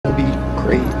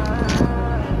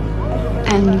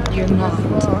And you're not.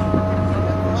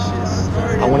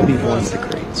 I want to be one of the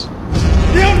greats.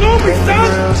 You don't know me,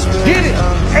 son! Get it!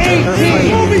 18!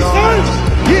 You know me, son!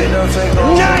 Get it!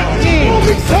 19! You know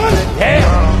me, son!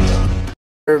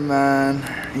 Yeah! Man,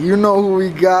 you know who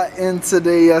we got in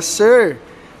today, yes sir.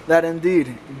 That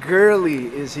indeed, Girly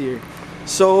is here.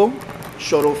 So,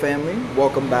 Shoto family,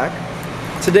 welcome back.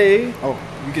 Today, oh,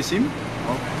 you can see me?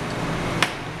 Okay.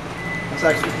 That's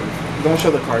actually perfect. Don't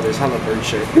show the card, there's hella bird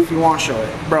shit. If you want, show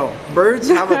it. Bro, birds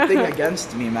have a thing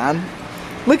against me, man.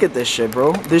 Look at this shit,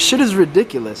 bro. This shit is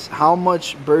ridiculous. How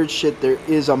much bird shit there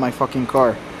is on my fucking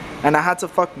car. And I had to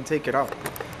fucking take it out.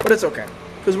 But it's okay.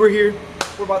 Because we're here.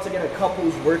 We're about to get a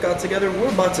couples workout together.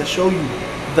 We're about to show you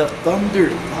the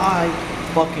Thunder Live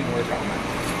fucking workout,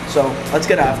 man. So, let's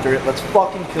get after it. Let's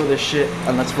fucking kill this shit.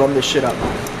 And let's run this shit up,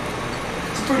 man.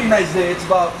 It's a pretty nice day. It's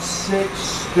about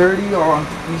 6:30 on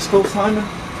East Coast time.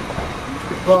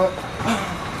 But,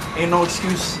 ain't no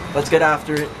excuse. Let's get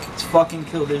after it. Let's fucking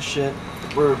kill this shit.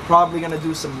 We're probably gonna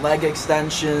do some leg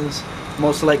extensions.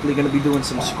 Most likely gonna be doing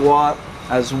some squat,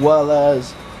 as well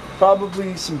as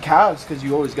probably some calves, because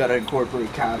you always gotta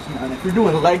incorporate calves, man. If you're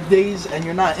doing leg days and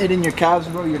you're not hitting your calves,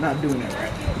 bro, you're not doing it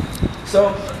right.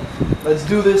 So, let's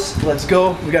do this. Let's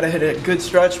go. We gotta hit a good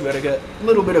stretch. We gotta get a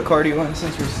little bit of cardio in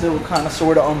since we're still kind of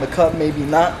sort of on the cut, maybe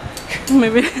not.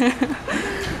 Maybe.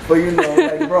 But you know,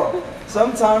 like, bro,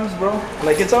 sometimes, bro,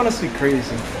 like, it's honestly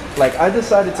crazy. Like, I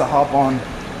decided to hop on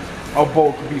a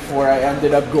bulk before I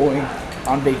ended up going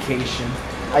on vacation.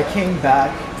 I came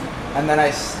back and then I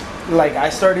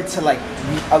started to like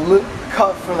a little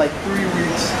cut for like 3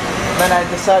 weeks. Then I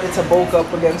decided to bulk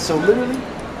up again. So literally,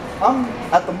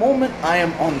 at the moment I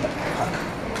am on the cut,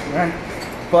 right?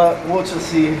 But we'll just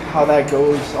see how that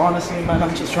goes. Honestly, man,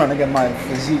 I'm just trying to get my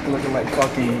physique looking like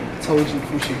fucking Toji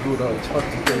Fushiguro. It's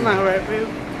fucking crazy. Not right, babe.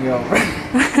 Yo.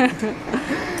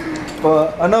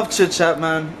 But enough chit chat,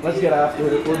 man. Let's get after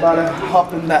it. We're about to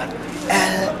hop in that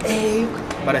LA.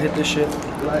 About to hit this shit.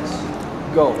 Let's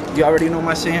go. You already know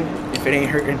my saying. If it ain't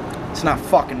hurting, it's not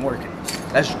fucking working.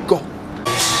 Let's go.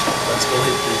 Let's go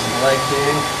hit this leg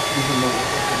day. Even though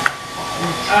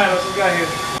Alright, what's we got here?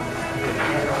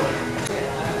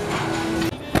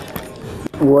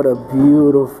 what a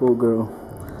beautiful girl.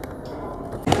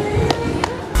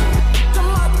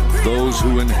 Those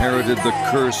who inherited the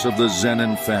curse of the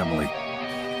Zenin family,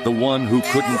 the one who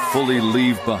couldn't fully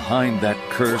leave behind that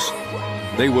curse,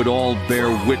 they would all bear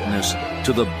witness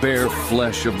to the bare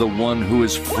flesh of the one who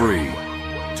is free,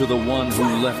 to the one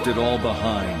who left it all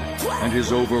behind and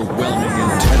his overwhelming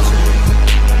intensity